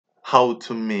how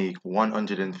to make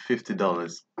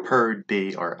 $150 per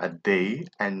day or a day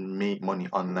and make money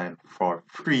online for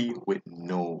free with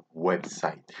no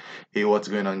website. Hey, what's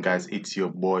going on, guys? It's your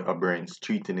boy O'Brien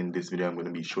Streete, and in this video I'm going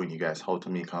to be showing you guys how to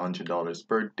make $100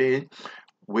 per day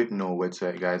with no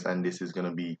website, guys, and this is going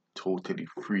to be totally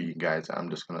free, guys. I'm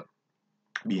just going to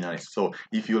be nice. So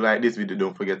if you like this video,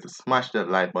 don't forget to smash that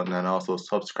like button and also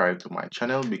subscribe to my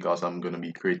channel, because I'm going to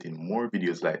be creating more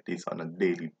videos like this on a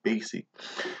daily basis.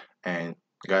 And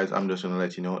guys, I'm just gonna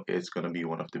let you know it's gonna be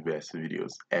one of the best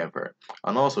videos ever.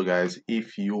 And also, guys,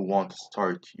 if you want to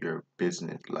start your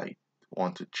business, like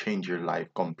want to change your life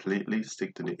completely,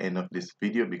 stick to the end of this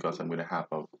video, because I'm gonna have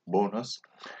a bonus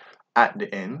at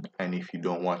the end. And if you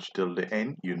don't watch till the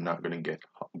end, you're not gonna get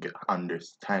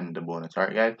understand the bonus. All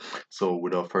right, guys, so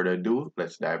without further ado,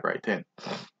 let's dive right in.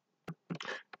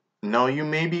 Now you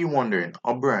may be wondering,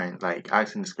 O'Brien, like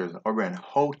asking this question, O'Brien,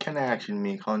 how can I actually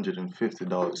make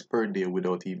 $150 per day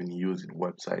without even using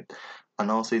website? And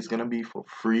also it's gonna be for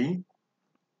free.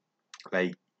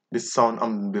 Like, this sound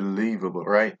unbelievable,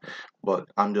 right? But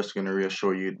I'm just gonna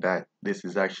reassure you that this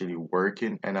is actually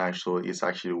working, and actually it's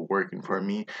actually working for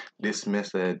me. This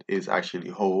method is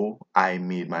actually how I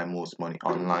made my most money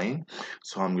online.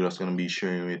 So I'm just gonna be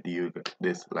sharing with you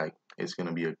this, like, it's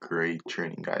gonna be a great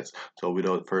training, guys. So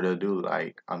without further ado,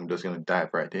 like, I'm just gonna dive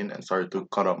right in and start to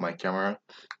cut up my camera.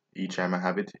 Each time I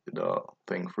have it, the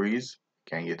thing freeze.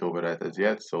 Can't get over that as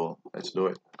yet, so let's do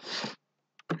it.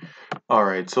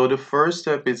 Alright, so the first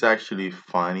step is actually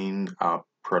finding a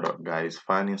product, guys.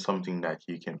 Finding something that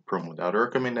you can promote. I'd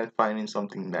recommend that finding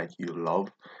something that you love,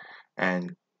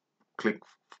 and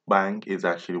ClickBank is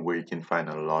actually where you can find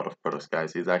a lot of products,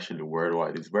 guys. It's actually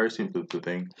worldwide. It's very simple to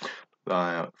think.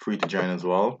 Free to join as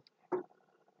well.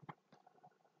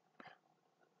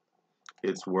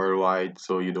 It's worldwide,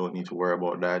 so you don't need to worry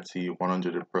about that. See,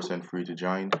 100% free to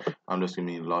join. I'm just gonna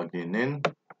be logging in.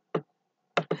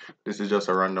 This is just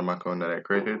a random account that I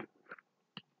created.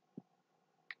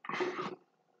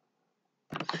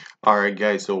 Alright,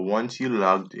 guys, so once you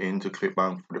logged into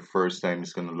ClickBank for the first time,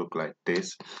 it's gonna look like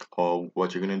this. Or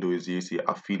what you're gonna do is, you see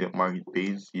affiliate market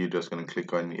page, you're just gonna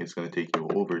click on it. It's gonna take you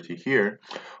over to here.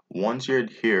 Once you're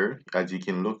here, as you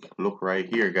can look right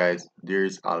here, guys,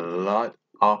 there's a lot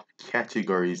of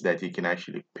categories that you can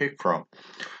actually pick from.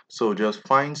 So just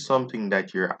find something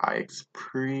that you're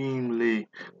extremely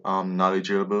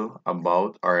knowledgeable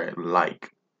about or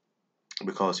like,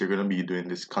 because you're going to be doing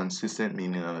this consistent,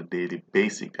 meaning on a daily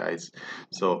basis, guys.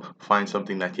 So find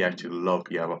something that you actually love,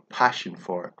 you have a passion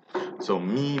for. So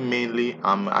me, mainly,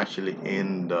 I'm actually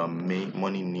in the make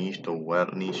money niche, the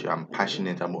wealth niche. I'm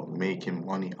passionate about making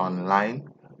money online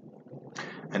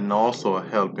and also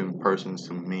helping persons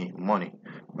to make money.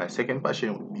 My second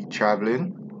passion would be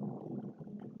traveling,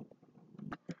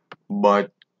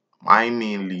 but I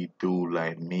mainly do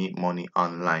like make money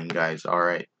online, guys. All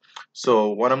right,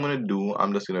 so what I'm gonna do,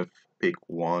 I'm just gonna pick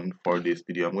one for this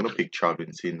video. I'm gonna pick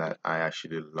traveling, seeing that I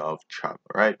actually love travel,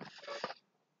 right?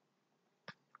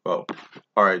 Well,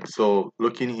 all right, so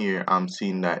looking here, I'm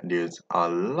seeing that there's a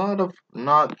lot of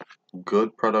not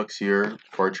good products here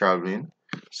for traveling,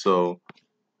 so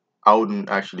I wouldn't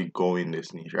actually go in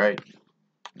this niche, right?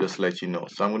 Just let you know.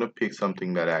 So I'm gonna pick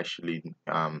something that I actually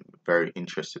very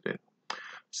interested in.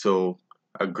 So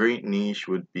a great niche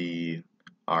would be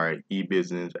our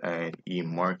e-business and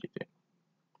e-marketing.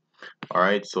 All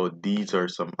right, so these are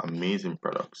some amazing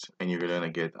products, and you're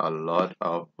gonna get a lot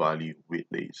of value with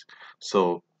these.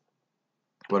 So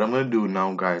what I'm gonna do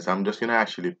now, guys, I'm just gonna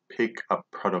actually pick a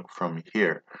product from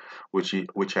here, which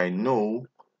I know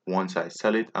once I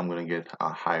sell it, I'm gonna get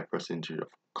a high percentage of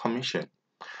commission.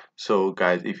 So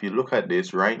guys, if you look at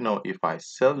this right now, if I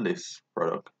sell this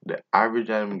product, the average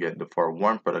I'm gonna get for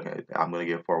one product I'm gonna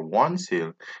get for one sale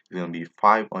is gonna be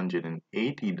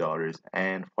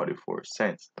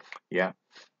 $580.44. Yeah,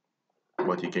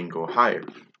 but you can go higher.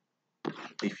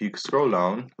 If you scroll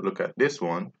down, look at this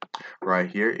one right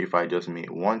here. If I just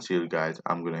make one sale, guys,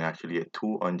 I'm gonna actually get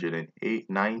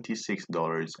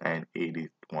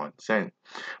 $296.81.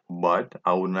 But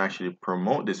I wouldn't actually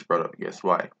promote this product. Guess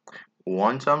why?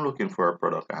 Once I'm looking for a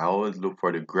product, I always look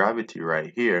for the gravity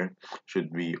right here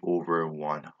should be over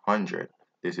 100.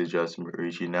 This is just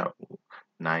reaching out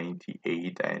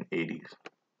 98 and 80.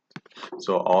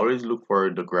 So always look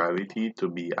for the gravity to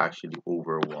be actually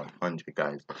over 100,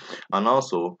 guys. And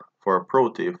also, for a pro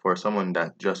tip for someone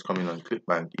that just coming on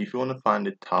ClickBank, if you want to find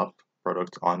the top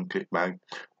products on ClickBank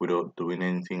without doing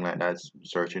anything like that,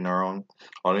 searching around,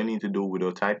 all you need to do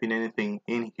without typing anything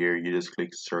in here, you just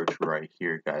click search right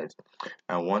here, guys.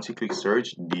 And once you click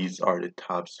search, these are the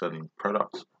top selling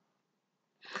products.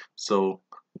 So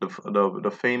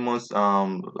the famous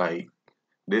like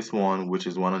this one, which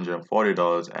is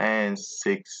 $140 and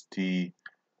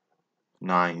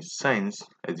 69 cents.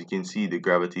 As you can see, the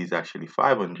gravity is actually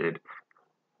 500,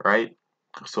 right?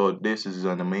 So this is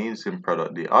an amazing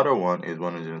product. The other one is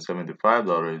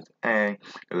 $175 and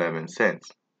 11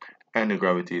 cents, and the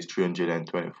gravity is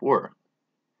 324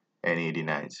 and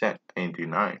 89.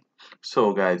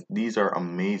 So guys, these are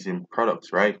amazing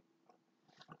products, right?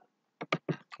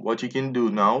 What you can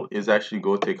do now is actually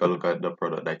go take a look at the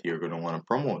product that you're going to want to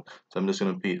promote. So I'm just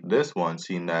going to pick this one,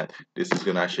 seeing that this is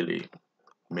going to actually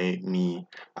make me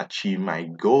achieve my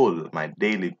goal, my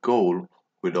daily goal,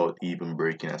 without even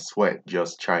breaking a sweat.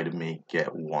 Just try to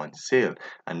get one sale,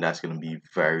 and that's going to be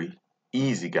very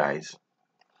easy, guys.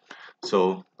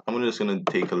 So I'm just going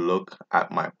to take a look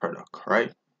at my product,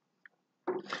 right?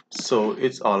 So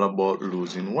it's all about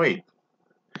losing weight.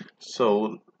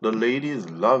 So the ladies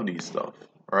love these stuff,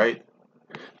 right?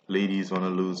 Ladies want to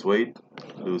lose weight,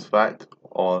 lose fat,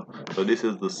 or so this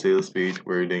is the sales page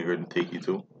where they're going to take you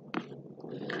to,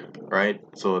 right?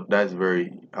 So that's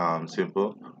very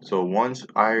simple. So once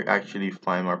I actually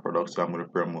find my product, so I'm going to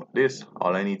promote this.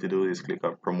 All I need to do is click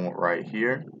on promote right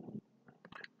here,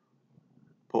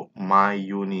 put my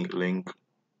unique link,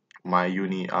 my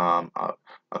unique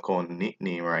account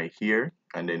nickname right here,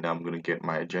 and then I'm going to get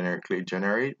my click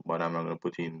generate, but I'm not going to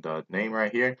put in the name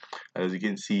right here. And as you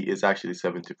can see, it's actually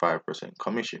 75%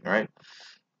 commission, right?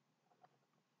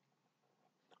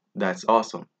 That's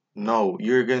awesome. No,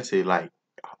 you're gonna say like,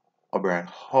 oh, Brian,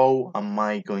 how am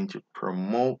I going to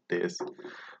promote this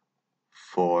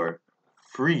for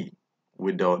free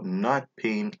without not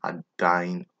paying a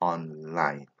dime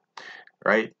online,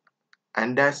 right?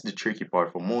 And that's the tricky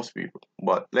part for most people.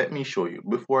 But let me show you.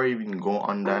 Before I even go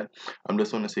on that, I'm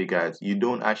just gonna say, guys, you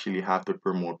don't actually have to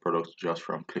promote products just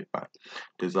from ClickBank.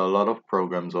 There's a lot of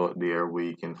programs out there where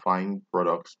you can find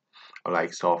products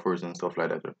like softwares and stuff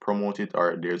like that to promote it,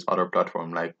 or there's other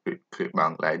platforms like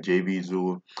ClickBank, like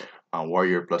JVZoo and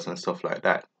Warrior Plus and stuff like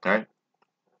that, right?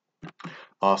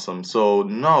 Awesome. So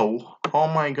now, how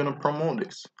am I gonna promote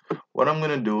this? What I'm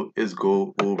gonna do is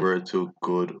go over to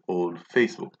good old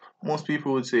Facebook. Most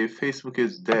people would say Facebook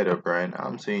is dead, Brian.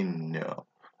 I'm saying no.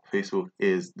 Facebook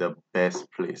is the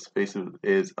best place. Facebook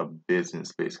is a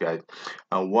business place, guys.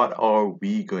 And what are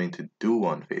we going to do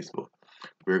on Facebook?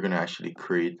 We're gonna actually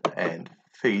create a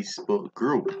Facebook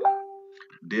group.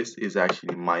 This is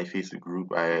actually my Facebook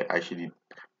group. I actually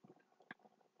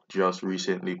just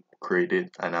recently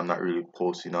created, and I'm not really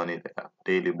posting on it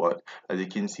daily, but as you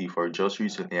can see, for just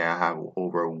recently I have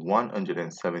over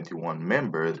 171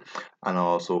 members, and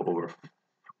also over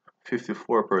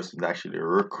 54 persons actually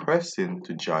requesting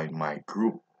to join my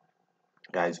group,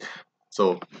 guys.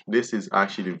 So this is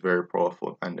actually very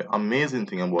powerful, and the amazing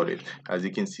thing about it, as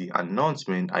you can see,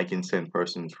 announcement, I can send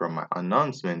persons from my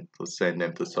announcement to send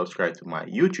them to subscribe to my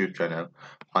YouTube channel.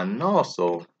 And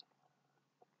also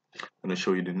I'm going to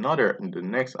show you the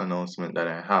next announcement that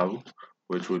I have,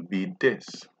 which would be this.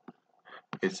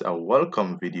 It's a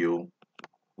welcome video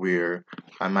where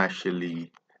I'm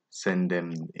actually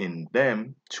sending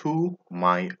them to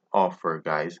my offer,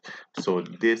 guys. So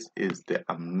this is the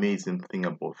amazing thing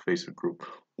about Facebook group.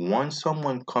 Once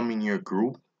someone come in your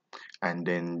group and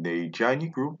then they join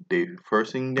your group, the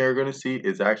first thing they're gonna see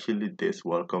is actually this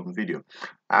welcome video.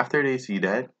 After they see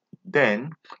that,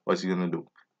 then what's he gonna do?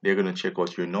 They're gonna check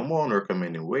out your number one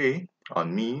recommended way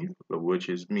on me, which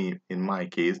is me in my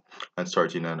case, and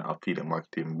starting an affiliate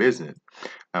marketing business.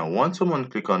 And once someone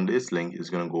click on this link, it's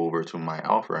gonna go over to my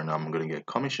offer, and I'm gonna get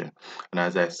commission. And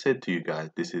as I said to you guys,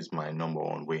 this is my number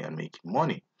one way of making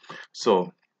money.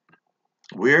 So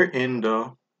we're in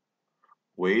the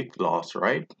weight loss,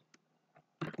 right?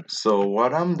 So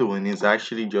what I'm doing is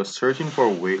actually just searching for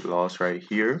weight loss right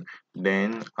here.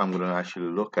 Then I'm gonna actually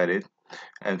look at it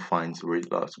and find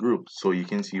weight loss groups. So you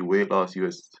can see weight loss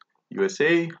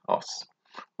USA us,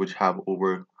 which have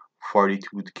over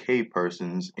 42K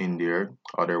persons in there.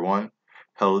 Other one,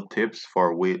 health tips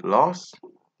for weight loss,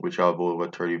 which have over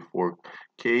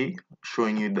 34K,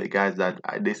 showing you the guys that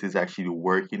this is actually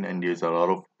working, and there's a lot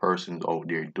of persons out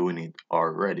there doing it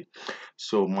already.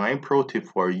 So my pro tip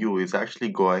for you is actually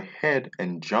go ahead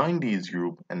and join these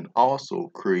group and also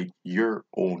create your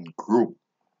own group,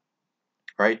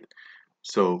 right?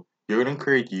 So you're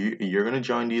gonna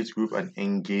join these group and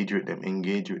engage with them,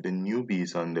 engage with the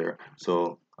newbies on there.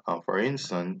 So for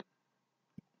instance,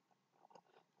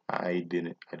 I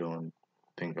don't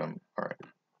think I'm all right.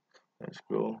 Let's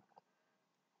go.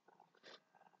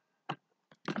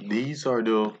 These are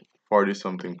the 40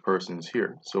 something persons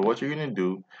here. So what you're gonna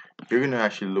do, you're gonna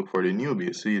actually look for the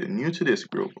newbies. So you're new to this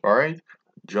group, all right?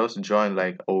 just joined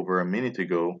like over a minute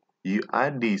ago, you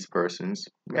add these persons,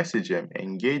 message them,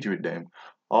 engage with them.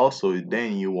 Also,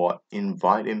 then you will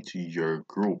invite them to your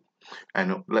group.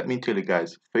 And let me tell you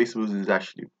guys, Facebook is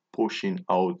actually pushing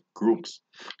out groups.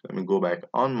 Let me go back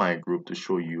on my group to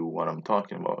show you what I'm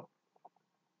talking about.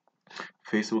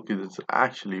 Facebook is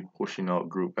actually pushing out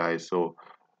group, guys. So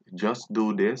just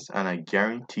do this, and I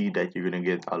guarantee that you're gonna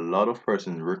get a lot of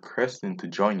persons requesting to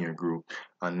join your group,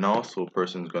 and also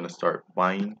persons gonna start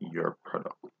buying your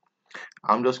product.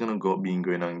 I'm just gonna go being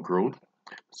going on growth.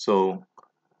 So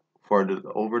for the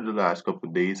over the last couple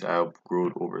of days, I've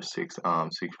grown over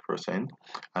 6%,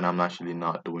 and I'm actually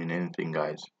not doing anything,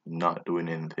 guys. Not doing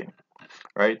anything,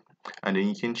 right? And then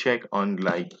you can check on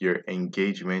like your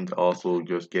engagement, also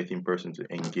just getting person to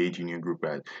engage in your group,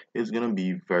 guys. It's gonna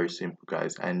be very simple,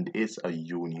 guys, and it's a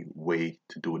unique way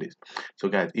to do this. So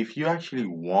guys, if you actually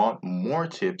want more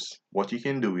tips, what you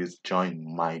can do is join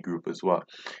my group as well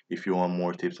if you want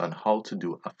more tips on how to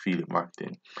do affiliate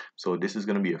marketing. So this is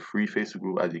going to be a free Facebook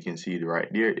group, as you can see right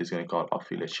there. It's going to call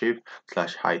affiliate shift /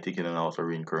 high ticket and also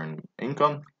recurring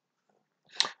income.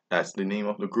 That's the name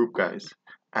of the group, guys.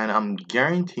 And I'm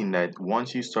guaranteeing that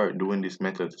once you start doing this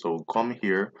method, so come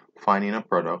here, finding a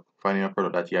product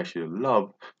that you actually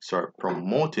love, start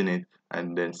promoting it,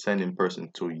 and then sending person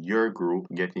to your group,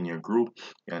 get in your group,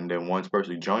 and then once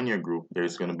person join your group,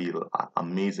 there's going to be an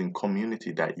amazing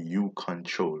community that you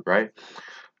control, right?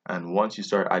 And once you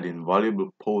start adding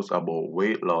valuable posts about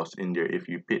weight loss in there, if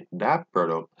you pick that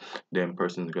product, then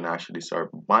person is going to actually start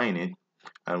buying it.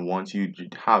 And once you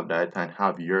have that and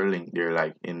have your link there,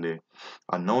 like in the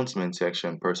announcement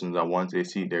section, persons that once they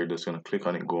see it, they're just gonna click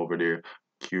on it, go over there,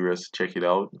 curious, check it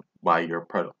out, buy your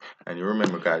product. And you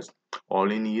remember, guys,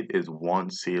 all you need is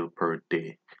one sale per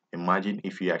day. Imagine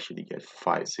if you actually get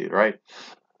 5 sales, right?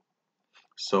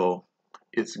 So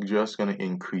it's just gonna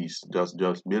increase just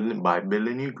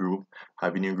building your group,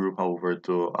 having your group over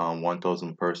to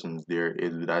 1,000 persons.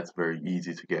 That's very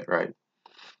easy to get, right?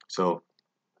 So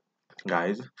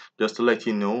guys, just to let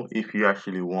you know, if you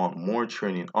actually want more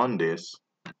training on this,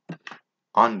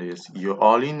 you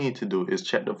all you need to do is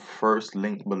check the first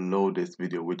link below this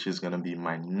video, which is going to be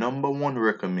my #1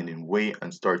 recommending way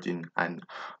and starting an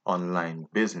online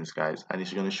business, guys. And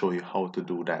it's going to show you how to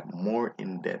do that more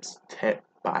in depth, step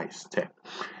by step,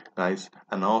 guys.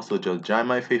 And also just join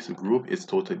my Facebook group. It's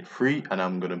totally free, and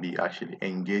I'm going to be actually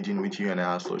engaging with you and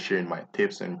also sharing my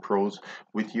tips and pros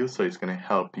with you, so it's going to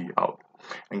help you out.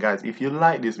 And guys, if you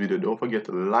like this video, don't forget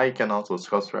to like and also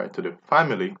subscribe to the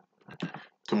family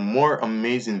to more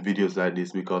amazing videos like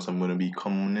this, because I'm going to be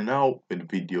coming out with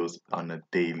videos on a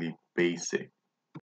daily basis.